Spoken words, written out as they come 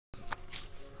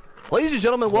Ladies and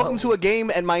gentlemen, welcome to a game,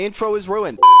 and my intro is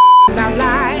ruined. Hey,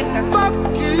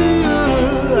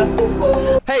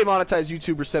 monetized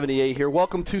YouTuber 78 here.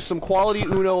 Welcome to some quality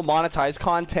Uno monetized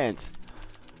content.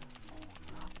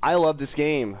 I love this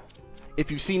game.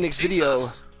 If you've seen Nick's video,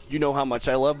 you know how much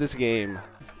I love this game.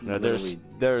 There's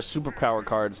superpower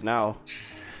cards now.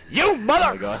 You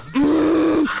mother!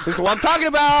 This is what I'm talking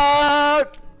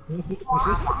about!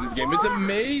 This game is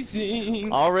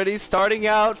amazing! Already starting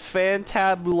out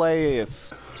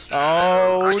fantabulous.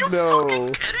 Oh Are you no. fucking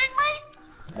kidding me?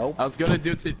 Nope. I was gonna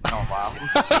do it to. Oh wow.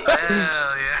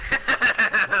 Hell yeah.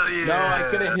 Hell yeah. No, I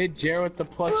was gonna hit Jared with the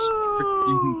plus.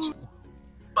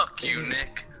 Fuck you,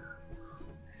 Nick.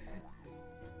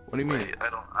 What do you mean? Wait, I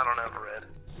don't have a red.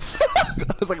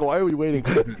 I was like, why are we waiting?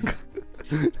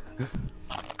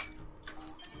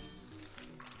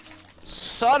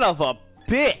 Son of a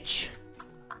bitch!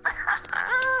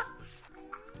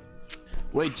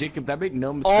 Wait, Jacob, that make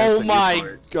no sense. Oh on my.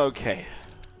 your part. Okay.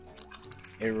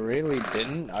 It really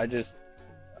didn't. I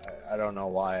don't know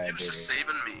why I He did was just it.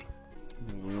 saving me.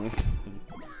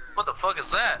 What the fuck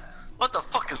is that? What the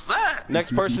fuck is that?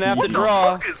 Next person to have to What the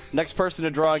draw. fuck is- Next person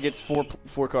to draw gets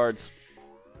four cards.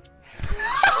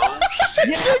 Oh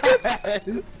shit.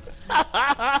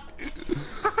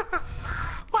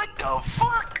 What the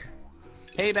fuck?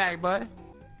 Hey, back, bud.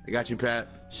 I got you, Pat.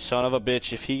 Son of a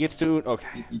bitch! If he gets to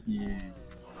okay.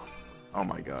 Oh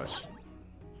my gosh.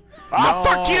 Ah, No.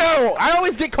 fuck you! I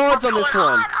always get cards on this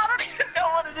one. I don't even know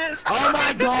what it is. Oh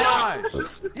my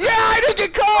gosh! Yeah, I didn't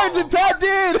get cards, and Pat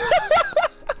did.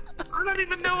 I don't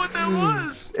even know what that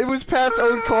was. It was Pat's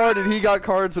own card, and he got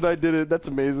cards, and I didn't. That's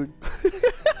amazing.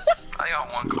 I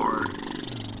got one card.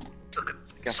 Took a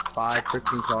Got 5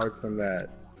 freaking cards from that.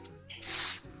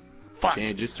 Fuck.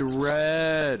 Change it to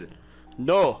red.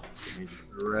 No. Change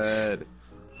it to red.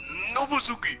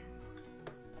 Nobuzuki.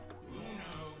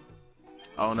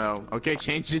 Oh no. Okay,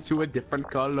 change it to a different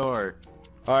color.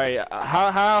 All right.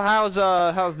 How's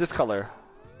this color?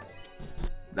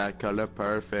 That color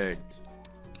perfect.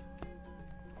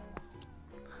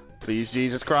 Please,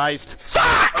 Jesus Christ.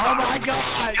 Oh my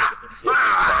god!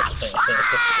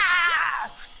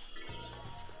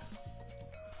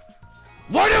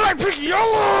 Why did I pick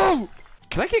yellow?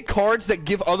 Can I get cards that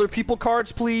give other people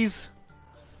cards, please?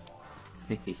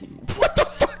 What the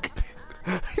fuck?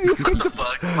 You What the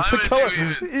fuck? Why would you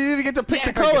even? didn't even get to pick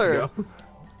the Yeah, I color.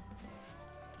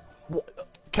 can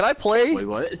Can I play? Wait,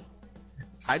 what?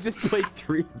 I just played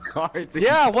 3 cards.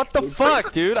 Yeah, what the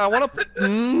fuck, dude? I wanna.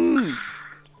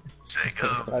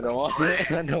 Jacob. I don't want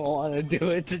to. I don't want to do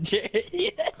it to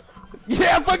Jay.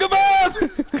 Yeah, fuck him up!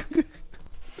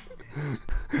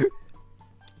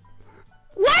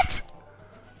 What?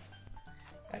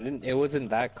 I didn't. It wasn't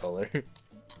that color.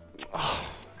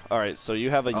 Alright, so you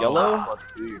have a yellow?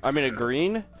 +2. I mean a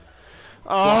green?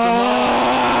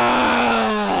 Ah!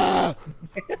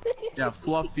 Yeah,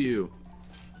 fluff you.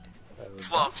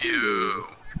 Fluff you.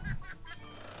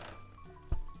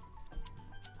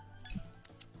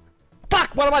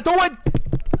 Fuck, what am I doing? I'm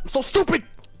so stupid!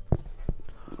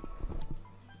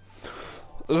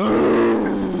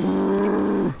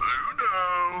 Oh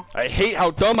no. I hate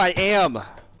how dumb I am! The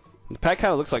pack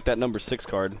kinda looks like that number 6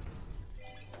 card.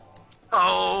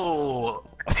 Oh.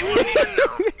 You wouldn't even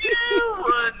know. You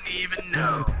wouldn't even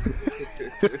know.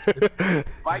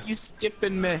 Why you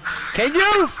skipping me? Can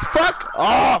you fuck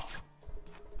off?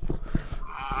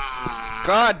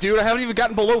 God, dude, I haven't even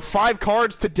gotten below 5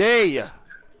 cards today!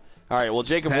 Alright, well,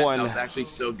 Jacob Pat, won. that was actually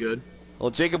so good. Well,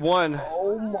 Jacob won.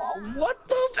 Oh my! What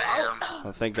the? Damn.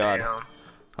 Oh, thank God. Damn.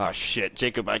 Oh, shit,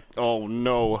 Jacob, oh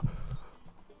no.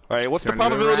 Alright, what's Turn the it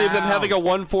probability of them around. having a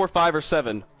 1, 4, 5, or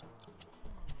 7?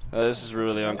 This is a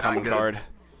really uncommon good. card.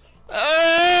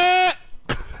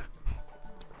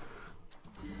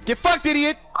 Get fucked,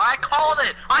 idiot! I called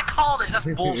it. I called it. That's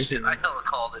bullshit. I hella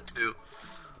called it too.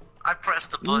 I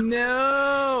pressed the button.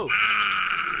 No!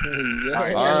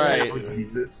 Alright.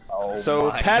 Jesus. Oh So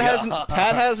my Pat God.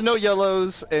 has no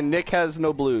yellows and Nick has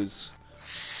no blues.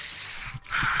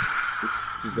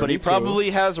 But he probably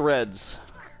has reds.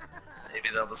 Maybe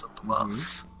that was a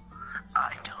bluff.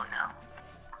 I don't know.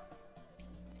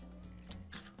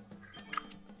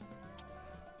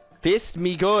 Fist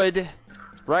me good.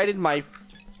 Right in my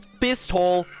fist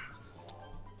hole.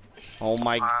 Oh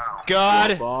my Wow.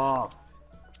 God. Off.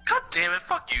 God damn it.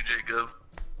 Fuck you, Jacob.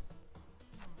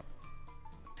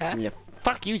 Yeah,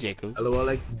 fuck you, Jacob. Hello,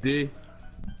 Alex D.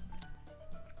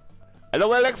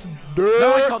 Hello, Alex.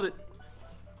 No, I called it.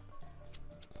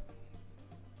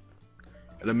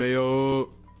 LMAO.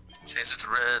 Change it to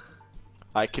red.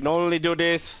 I can only do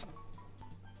this.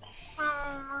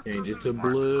 Change it to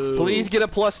blue. Please get a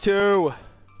 +2.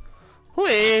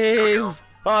 Please.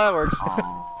 Oh, that works.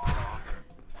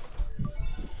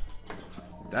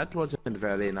 That wasn't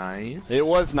very nice. It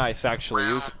was nice, actually.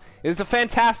 It was a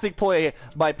fantastic play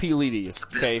by P. Leedy. It's a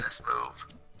Okay. business move.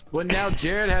 Well, now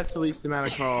Jared has the least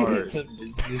amount of cards.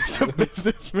 It's a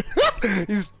businessman.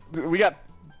 We got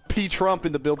P. Trump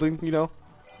in the building, you know.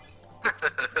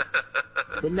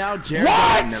 But now Jared.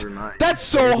 What? Never mind. That's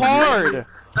so hard.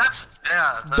 That's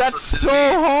That's what so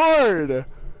did me. hard.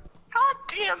 God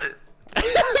damn it!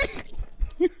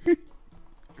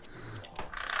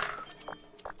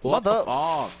 What Mother- the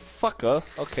off? Fuck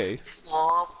us. Okay.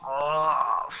 Flop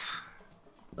off.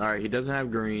 All right, he doesn't have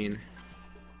green.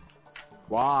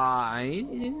 Why?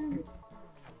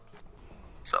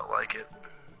 Felt like it.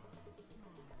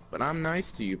 But I'm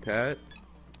nice to you, Pat.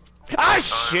 Ah,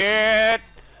 shit!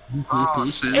 Oh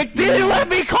shit. It didn't let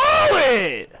me call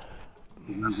it!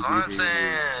 That's what I'm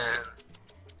saying.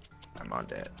 I'm on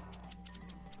that.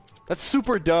 That's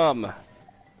super dumb.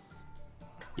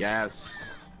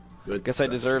 Yes. Good. Guess I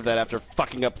stuff. deserve that after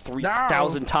fucking up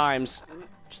 3,000 times.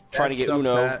 Just trying to Bad get stuff,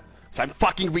 Uno. Pat. So I'm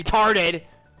fucking retarded!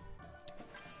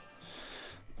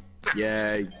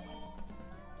 Yeah.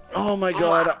 Oh my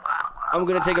god. I'm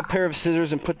gonna take a pair of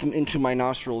scissors and put them into my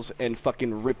nostrils and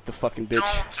fucking rip the fucking bitch.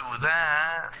 Don't do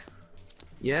that.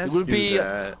 Yes. It would do be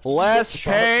that. less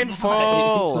Sharp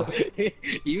painful! knife.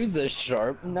 Use a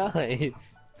sharp knife.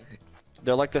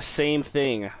 They're like the same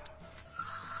thing.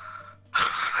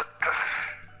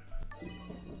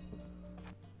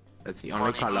 That's the only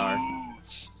Money color.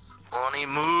 moves. Money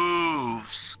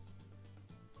moves.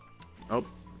 Oh,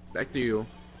 back to you.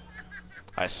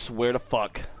 I swear to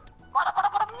fuck.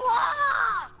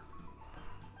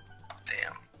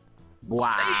 Damn.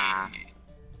 Wow.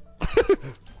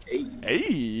 Hey.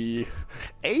 Hey!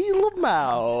 Hey,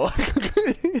 Lamau!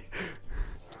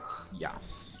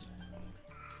 Yes.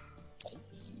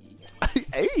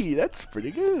 Hey, that's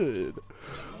pretty good.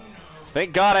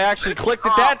 Thank God I actually It's clicked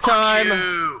it that all time!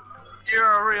 You.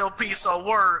 You're a real piece of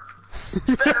work.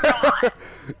 Better not.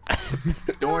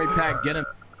 Don't worry, Pat. Get him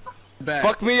back.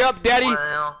 Fuck me up, daddy!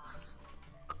 Well,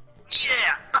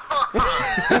 yeah.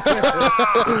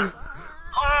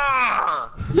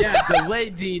 Yeah, delay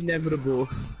the inevitable.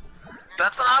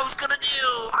 That's what I was gonna do.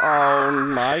 Oh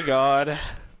my god.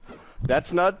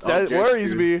 That's not. Oh, That Jared's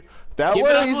worries screwed. me. That Keep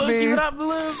it up, worries Blue. me. Keep it up,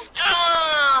 Blue.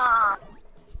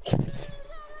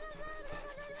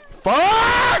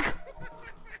 Fuck!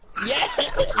 Yeah.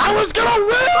 I was gonna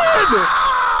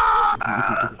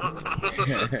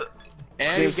win! And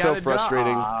Game's you so got a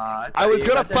frustrating. draw. I was You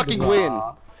gonna got that fucking draw. win.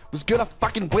 Was gonna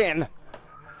fucking win.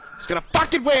 Was gonna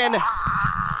fucking win.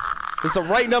 There's the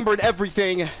right number and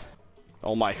everything.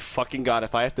 Oh my fucking god!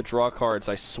 If I have to draw cards,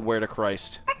 I swear to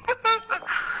Christ.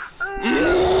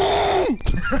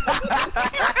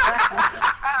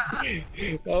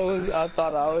 I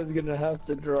thought I was gonna have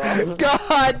to draw.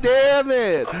 God damn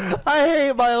it! I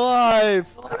hate my life.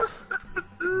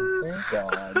 Thank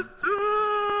God.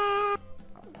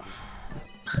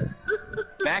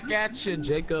 Back at you,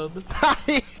 Jacob.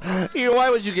 You know, why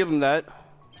would you give him that?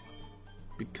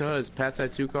 Because Pat's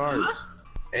had 2 cards.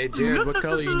 Hey, Jared, what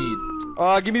color you need?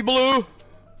 Give me blue.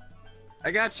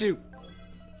 I got you.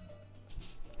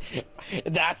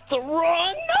 That's the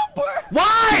wrong number.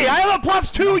 Why? I have a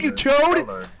 +2, you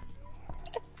toad.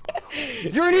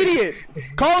 You're an idiot.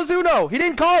 Call Zuno. He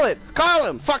didn't call it. Call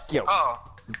him. Fuck you. Oh.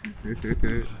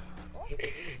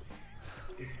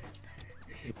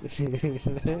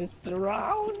 It's the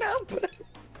wrong number.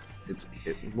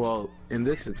 Well, in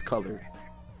this, it's colored.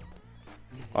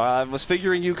 I was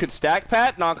figuring you could stack,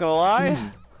 Pat. Not gonna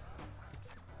lie.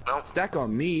 Nope. Stack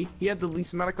on me. He had the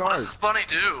least amount of What does cards. this bunny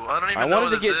do? I don't even I know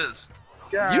wanted what to this get- is.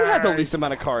 You had the least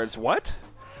amount of cards. What?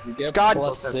 You get God-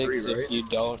 +6 3, right? if you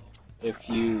don't. If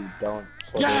you don't.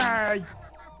 Put Yeah.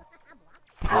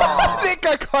 I think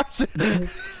I cards.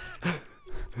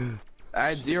 I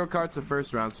had 0 cards the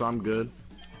first round, so I'm good.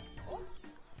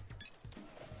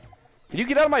 Can you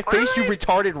get out of my face, you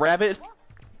retarded rabbit?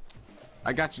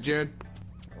 I got you, Jared.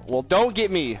 Well, don't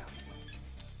get me.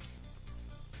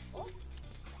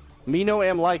 Me no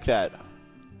am like that.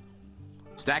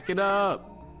 Stack it up.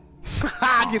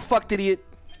 Ha! You fucked idiot.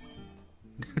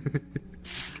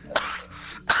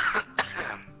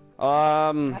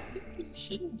 You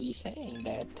shouldn't be saying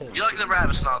that to You like the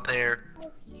rabbit's not there.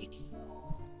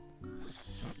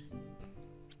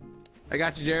 I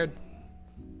got you, Jared.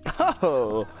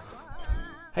 Oh.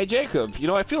 Hey, Jacob. You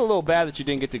know, I feel a little bad that you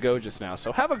didn't get to go just now,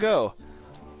 so have a go.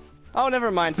 Oh,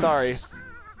 never mind. Sorry.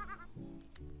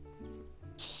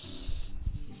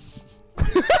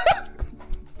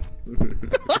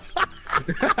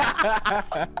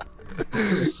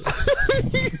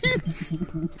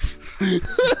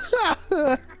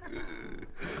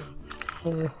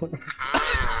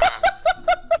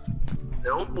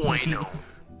 No bueno.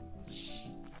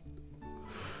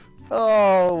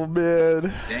 Oh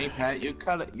man. Dang, Pat, your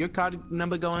card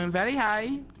number going very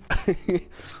high. Okay,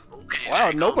 Wow, there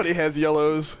you go. nobody has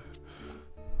yellows.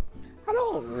 I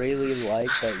don't really like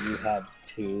that you have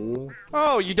 2.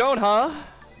 Oh, you don't, huh?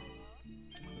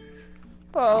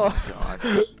 Oh.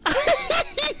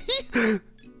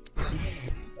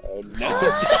 Oh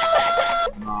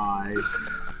no. My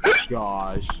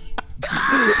gosh.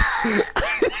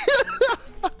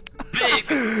 Big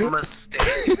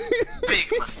mistake. Big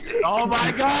mistake. Oh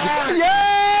my god!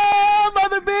 Yeah,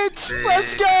 mother bitch!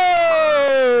 Let's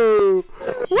go!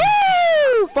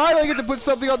 Woo! Finally, I get to put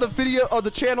something on the video on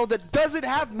the channel that doesn't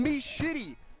have me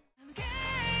shitty.